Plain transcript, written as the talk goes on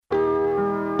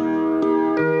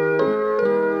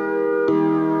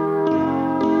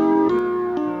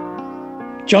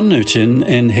John Newton,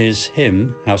 in his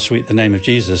hymn, How Sweet the Name of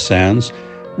Jesus Sounds,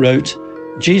 wrote,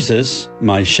 "Jesus,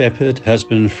 my shepherd,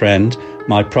 husband, friend,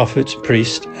 my prophet,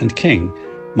 priest and king,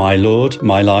 my Lord,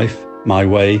 my life, my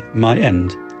way, my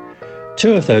end."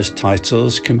 Two of those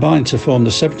titles combine to form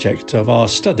the subject of our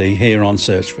study here on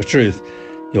Search for Truth,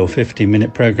 your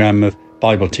 50-minute programme of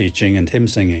Bible teaching and hymn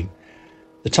singing.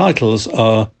 The titles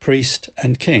are Priest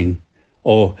and King,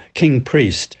 or King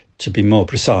Priest to be more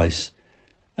precise.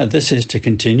 And this is to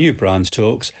continue Brian's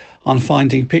talks on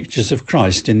finding pictures of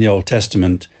Christ in the Old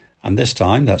Testament. And this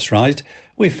time, that's right,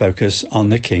 we focus on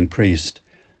the King Priest.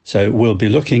 So we'll be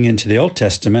looking into the Old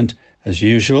Testament as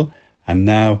usual, and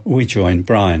now we join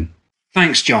Brian.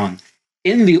 Thanks, John.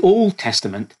 In the Old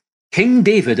Testament, King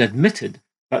David admitted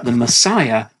that the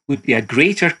Messiah would be a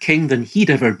greater king than he'd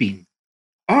ever been.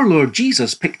 Our Lord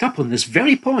Jesus picked up on this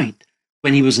very point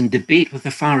when he was in debate with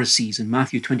the Pharisees in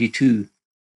Matthew 22.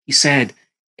 He said,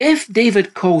 "If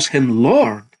David calls him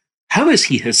Lord, how is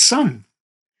he his son?"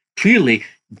 Clearly,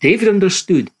 David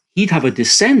understood he'd have a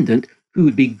descendant who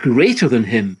would be greater than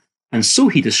him, and so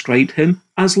he described him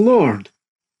as Lord.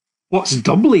 What's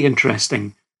doubly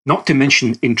interesting, not to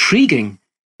mention intriguing,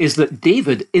 is that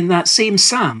David in that same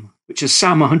psalm, which is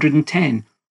Psalm 110,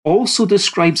 also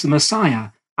describes the Messiah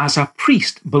as a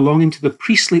priest belonging to the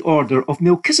priestly order of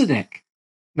Melchizedek.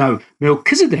 Now,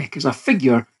 Melchizedek is a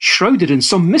figure shrouded in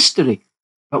some mystery,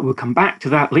 but we'll come back to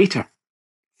that later.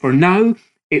 For now,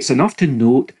 it's enough to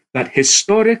note that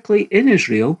historically in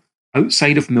Israel,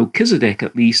 outside of Melchizedek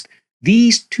at least,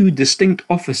 these two distinct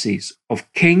offices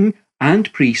of king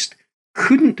and priest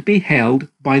couldn't be held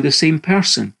by the same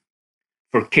person.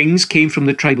 For kings came from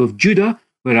the tribe of Judah,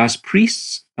 whereas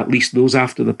priests, at least those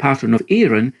after the pattern of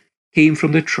Aaron, came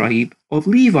from the tribe of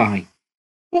Levi.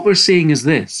 What we're saying is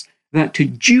this, that to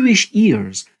Jewish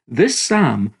ears, this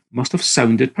psalm must have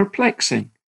sounded perplexing.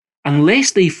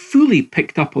 Unless they fully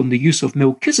picked up on the use of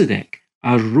Melchizedek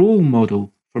as role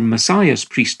model for Messiah's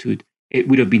priesthood, it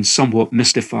would have been somewhat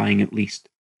mystifying at least.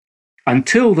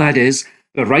 Until, that is,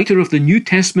 the writer of the New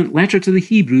Testament letter to the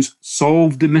Hebrews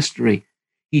solved the mystery.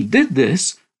 He did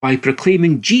this by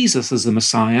proclaiming Jesus as the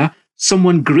Messiah,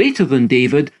 someone greater than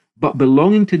David, but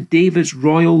belonging to David's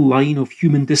royal line of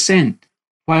human descent,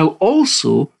 while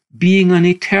also being an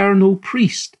eternal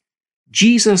priest.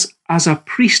 Jesus as a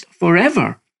priest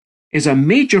forever is a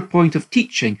major point of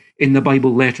teaching in the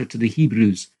Bible letter to the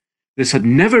Hebrews. This had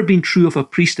never been true of a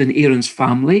priest in Aaron's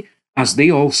family, as they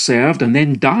all served and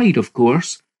then died, of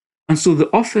course, and so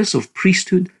the office of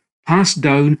priesthood passed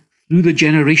down through the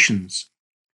generations.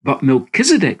 But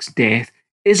Melchizedek's death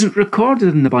isn't recorded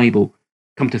in the Bible.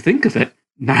 Come to think of it,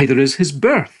 neither is his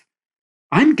birth.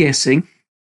 I'm guessing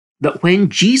that when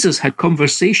Jesus had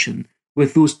conversation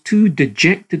with those two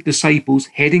dejected disciples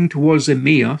heading towards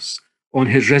Emmaus on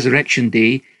his resurrection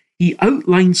day, he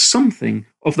outlined something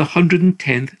of the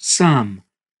 110th Psalm.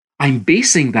 I'm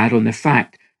basing that on the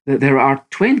fact that there are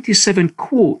 27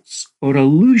 quotes or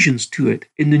allusions to it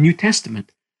in the New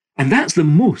Testament, and that's the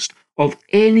most of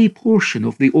any portion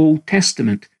of the Old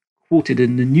Testament quoted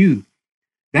in the New.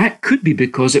 That could be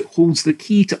because it holds the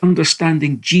key to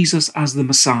understanding Jesus as the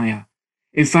Messiah.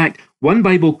 In fact, one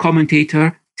Bible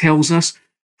commentator tells us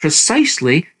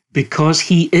precisely because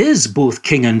he is both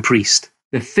king and priest,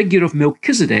 the figure of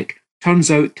Melchizedek turns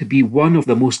out to be one of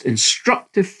the most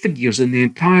instructive figures in the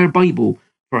entire Bible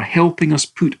for helping us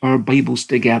put our Bibles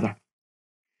together.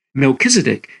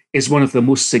 Melchizedek is one of the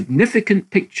most significant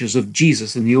pictures of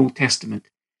Jesus in the Old Testament.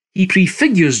 He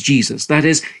prefigures Jesus, that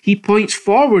is, he points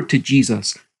forward to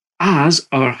Jesus as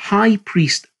our high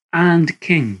priest and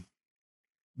king.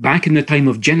 Back in the time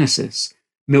of Genesis,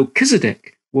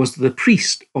 Melchizedek was the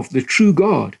priest of the true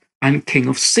God and king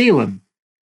of Salem.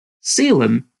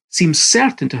 Salem seems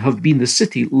certain to have been the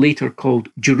city later called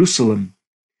Jerusalem.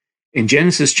 In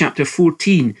Genesis chapter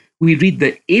 14, we read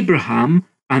that Abraham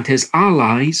and his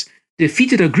allies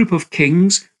defeated a group of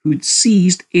kings who'd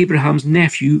seized Abraham's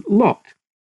nephew Lot.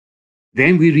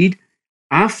 Then we read,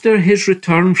 after his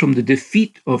return from the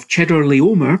defeat of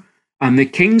Chedorlaomer and the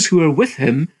kings who were with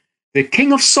him, the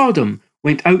king of Sodom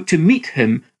went out to meet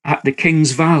him at the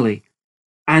king's valley.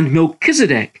 And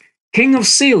Melchizedek, king of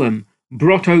Salem,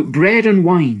 brought out bread and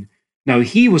wine. Now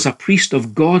he was a priest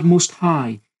of God Most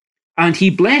High. And he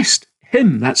blessed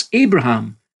him, that's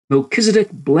Abraham.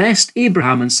 Melchizedek blessed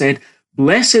Abraham and said,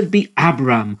 "Blessed be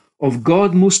Abram of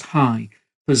God Most High,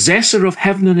 possessor of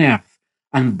heaven and earth,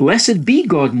 and blessed be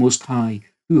God Most High,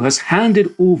 who has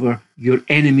handed over your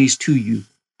enemies to you."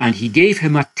 And he gave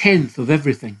him a tenth of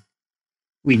everything.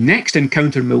 We next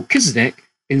encounter Melchizedek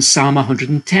in Psalm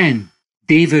 110.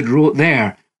 David wrote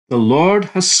there, "The Lord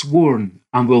has sworn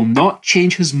and will not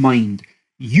change his mind.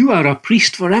 "You are a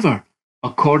priest forever,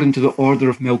 according to the order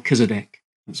of Melchizedek."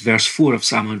 That's verse 4 of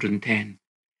Psalm 110.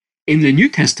 In the New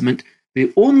Testament,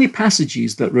 the only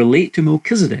passages that relate to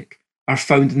Melchizedek are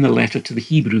found in the letter to the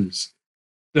Hebrews.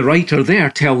 The writer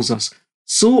there tells us,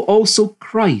 "So also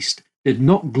Christ did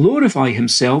not glorify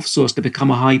himself so as to become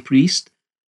a high priest,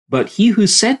 but he who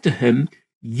said to him,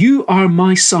 'You are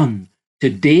my son,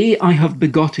 today I have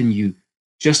begotten you,'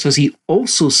 just as he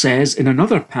also says in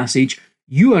another passage,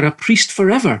 'You are a priest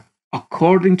forever,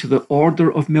 according to the order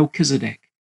of Melchizedek.'"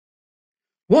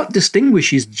 What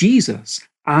distinguishes Jesus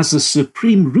as the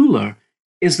supreme ruler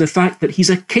is the fact that he's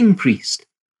a king priest.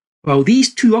 While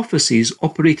these two offices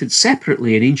operated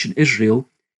separately in ancient Israel,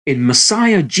 in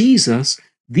Messiah Jesus,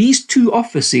 these two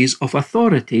offices of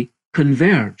authority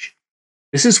converge.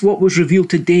 This is what was revealed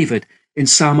to David in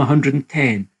Psalm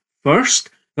 110. First,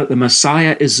 that the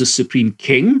Messiah is the supreme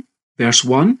king, verse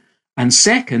 1, and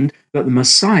second, that the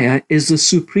Messiah is the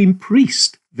supreme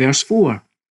priest, verse 4.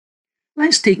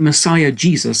 Let's take Messiah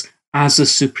Jesus as the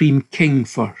supreme king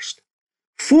first.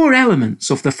 4 elements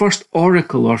of the first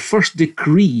oracle or first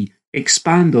decree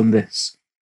expand on this.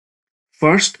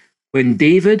 First, when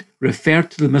David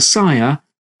referred to the Messiah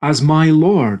as "my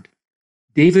Lord,"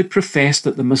 David professed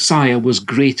that the Messiah was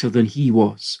greater than he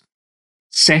was.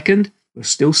 Second, we're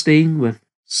still staying with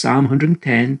Psalm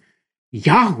 110,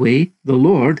 Yahweh, the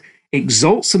Lord,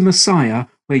 exalts the Messiah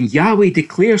when Yahweh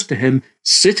declares to him,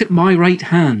 "Sit at my right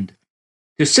hand."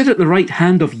 To sit at the right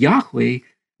hand of Yahweh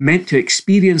meant to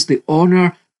experience the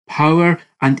honor, power,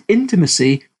 and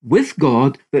intimacy with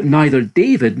God that neither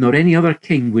David nor any other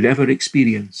king would ever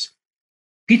experience.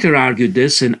 Peter argued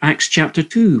this in Acts chapter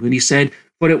 2 when he said,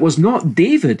 "For it was not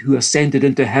David who ascended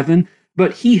into heaven,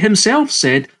 but he himself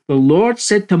said, 'The Lord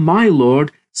said to my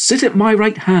Lord, sit at my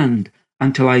right hand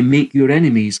until I make your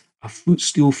enemies a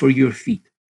footstool for your feet.'"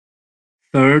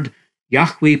 Third,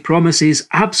 Yahweh promises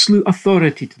absolute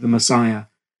authority to the Messiah.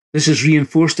 This is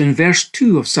reinforced in verse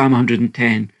 2 of Psalm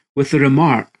 110 with the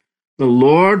remark, "The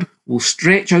Lord will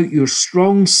stretch out your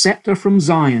strong scepter from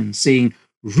Zion, saying,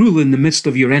 'Rule in the midst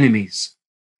of your enemies.'"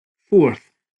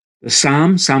 Fourth, the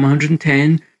Psalm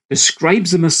 110,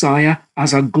 describes the Messiah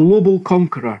as a global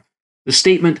conqueror. The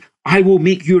statement, "I will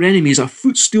make your enemies a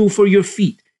footstool for your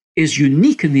feet," is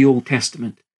unique in the Old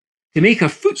Testament. To make a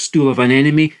footstool of an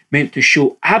enemy meant to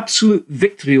show absolute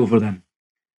victory over them.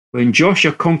 When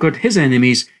Joshua conquered his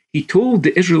enemies, he told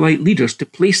the Israelite leaders to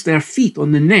place their feet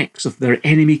on the necks of their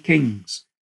enemy kings.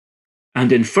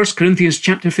 And in 1 Corinthians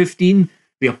chapter 15,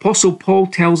 the Apostle Paul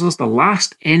tells us the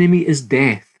last enemy is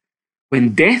death.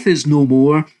 When death is no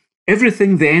more,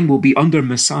 everything then will be under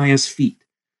Messiah's feet.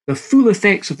 The full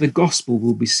effects of the gospel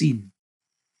will be seen.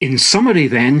 In summary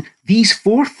then, these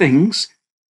 4 things: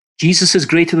 Jesus is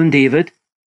greater than David.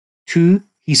 2,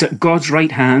 he's at God's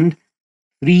right hand.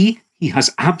 3, he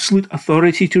has absolute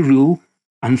authority to rule.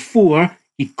 And 4,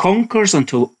 he conquers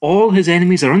until all his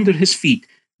enemies are under his feet.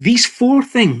 These 4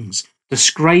 things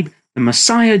describe the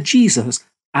Messiah Jesus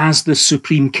as the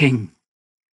supreme king.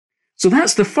 So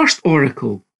that's the first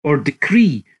oracle or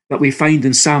decree that we find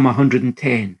in Psalm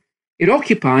 110. It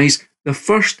occupies the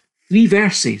first 3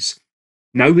 verses.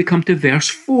 Now we come to verse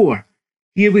 4.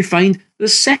 Here we find the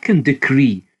second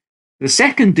decree. The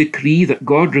second decree that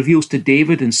God reveals to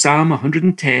David in Psalm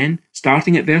 110,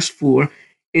 starting at verse 4,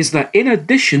 is that in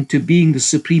addition to being the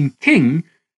supreme king,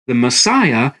 the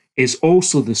Messiah is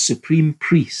also the supreme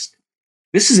priest.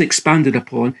 This is expanded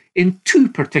upon in 2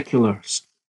 particulars.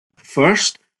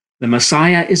 First, the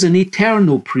Messiah is an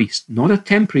eternal priest, not a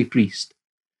temporary priest.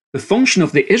 The function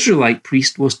of the Israelite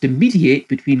priest was to mediate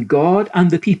between God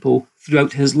and the people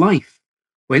throughout his life.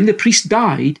 When the priest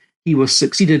died, he was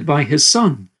succeeded by his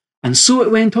son, and so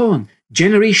it went on,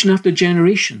 generation after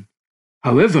generation.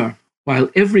 However,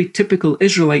 while every typical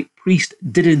Israelite priest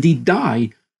did indeed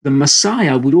die, the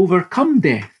Messiah would overcome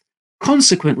death.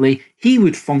 Consequently, he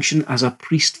would function as a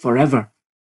priest forever.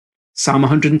 Psalm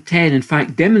 110, in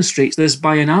fact, demonstrates this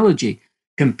by analogy,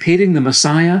 comparing the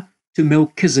Messiah to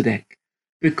Melchizedek.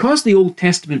 Because the Old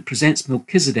Testament presents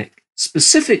Melchizedek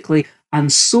specifically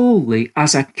and solely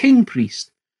as a king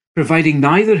priest, providing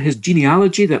neither his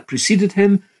genealogy that preceded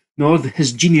him nor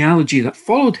his genealogy that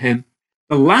followed him,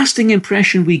 the lasting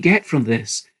impression we get from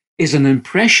this is an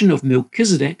impression of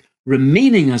Melchizedek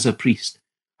remaining as a priest.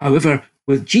 However,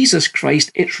 with Jesus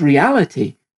Christ, it's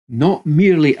reality, not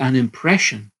merely an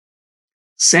impression.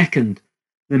 Second,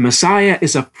 the Messiah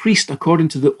is a priest according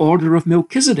to the order of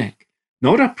Melchizedek,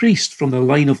 not a priest from the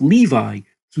line of Levi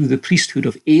through the priesthood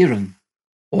of Aaron.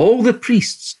 All the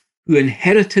priests who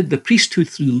inherited the priesthood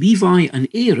through Levi and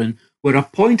Aaron were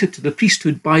appointed to the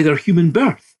priesthood by their human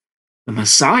birth. The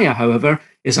Messiah, however,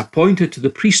 is appointed to the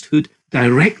priesthood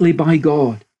directly by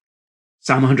God.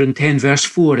 Psalm 110 verse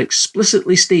 4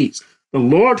 explicitly states, "The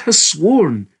Lord has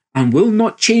sworn and will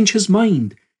not change his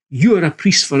mind. You are a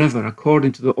priest forever,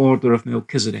 according to the order of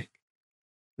Melchizedek."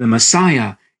 The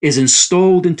Messiah is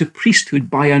installed into priesthood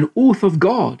by an oath of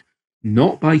God,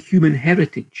 not by human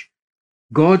heritage.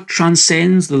 God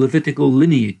transcends the Levitical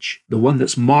lineage, the one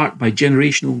that's marked by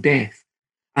generational death,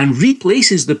 and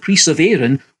replaces the priests of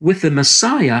Aaron with the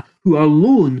Messiah, who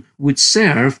alone would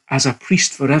serve as a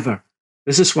priest forever.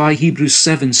 This is why Hebrews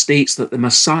 7 states that the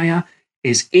Messiah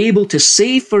is able to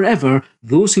save forever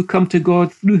those who come to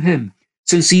God through him,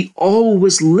 since he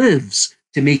always lives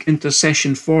to make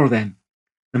intercession for them.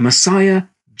 The Messiah,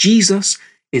 Jesus,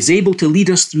 is able to lead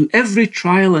us through every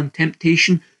trial and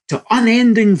temptation to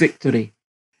unending victory.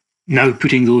 Now,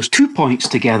 putting those 2 points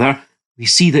together, we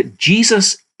see that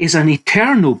Jesus is an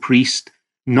eternal priest,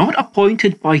 not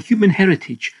appointed by human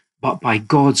heritage, but by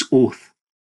God's oath.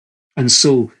 And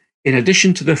so, in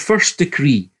addition to the first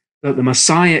decree that the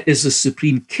Messiah is the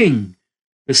supreme king,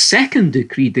 the second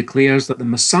decree declares that the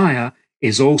Messiah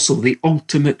is also the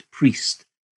ultimate priest.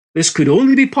 This could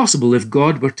only be possible if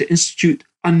God were to institute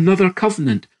another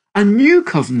covenant, a new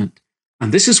covenant.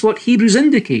 And this is what Hebrews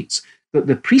indicates, that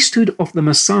the priesthood of the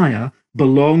Messiah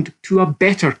belonged to a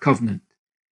better covenant.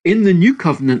 In the new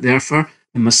covenant, therefore,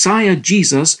 the Messiah,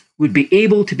 Jesus, would be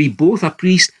able to be both a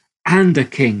priest and a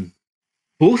king.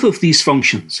 Both of these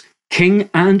functions, king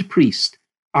and priest,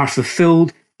 are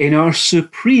fulfilled in our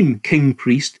supreme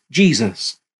king-priest,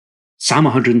 Jesus. Psalm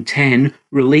 110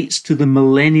 relates to the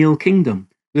millennial kingdom,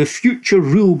 the future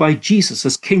rule by Jesus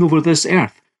as king over this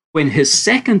earth. When his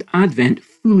second advent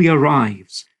fully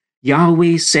arrives,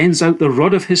 Yahweh sends out the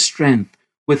rod of his strength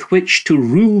with which to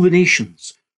rule the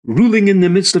nations, ruling in the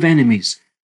midst of enemies.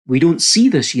 We don't see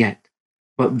this yet,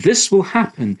 but this will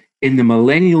happen in the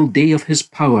millennial day of his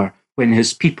power when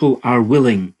his people are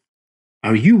willing.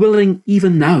 Are you willing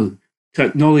even now to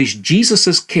acknowledge Jesus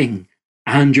as king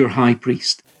and your high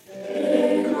priest?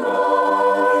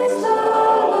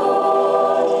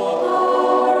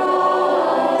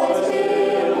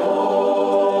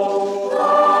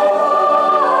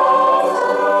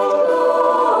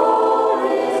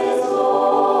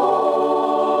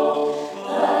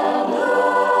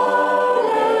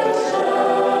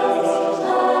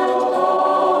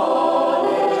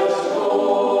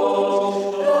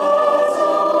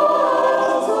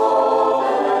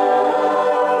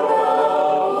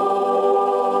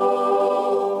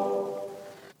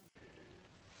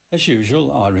 As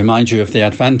usual, I remind you of the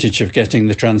advantage of getting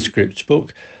the transcript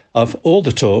book of all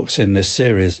the talks in this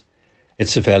series.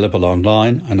 It's available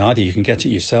online, and either you can get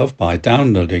it yourself by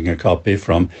downloading a copy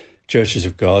from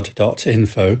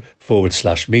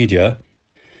churchesofgod.info/media.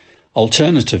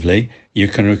 Alternatively, you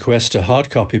can request a hard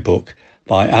copy book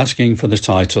by asking for the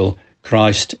title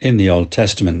Christ in the Old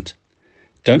Testament.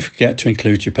 Don't forget to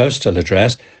include your postal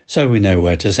address so we know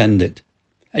where to send it.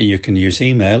 You can use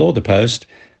email or the post,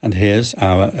 and here's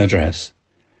our address.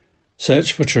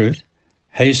 Search for Truth,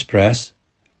 Hayes Press,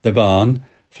 The Barn,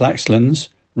 Flaxlands,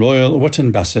 Royal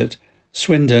Wootton Bassett,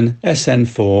 Swindon,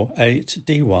 SN4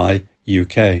 8DY,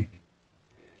 UK.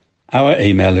 Our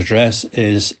email address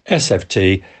is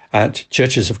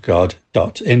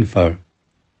sft@churchesofgod.info.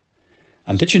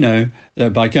 And did you know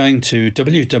that by going to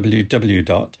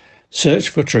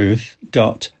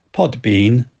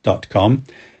www.searchfortruth.podbean.com,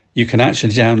 you can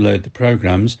actually download the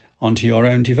programs onto your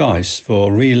own device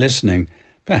for re-listening,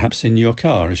 perhaps in your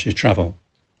car as you travel.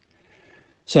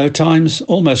 So time's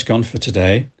almost gone for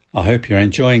today. I hope you're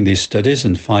enjoying these studies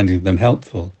and finding them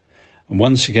helpful. And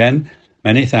once again,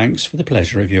 many thanks for the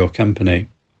pleasure of your company.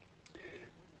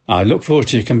 I look forward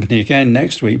to your company again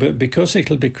next week, but because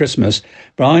it'll be Christmas,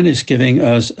 Brian is giving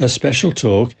us a special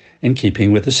talk in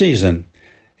keeping with the season.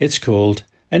 It's called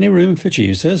Any Room for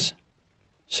Jesus?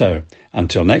 So,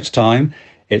 until next time,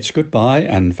 it's goodbye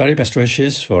and very best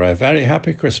wishes for a very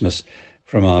happy Christmas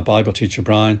from our Bible teacher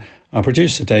Brian, our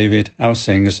producer David, our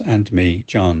singers, and me,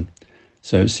 John.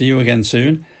 So see you again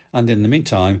soon, and in the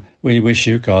meantime, we wish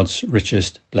you God's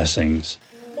richest blessings.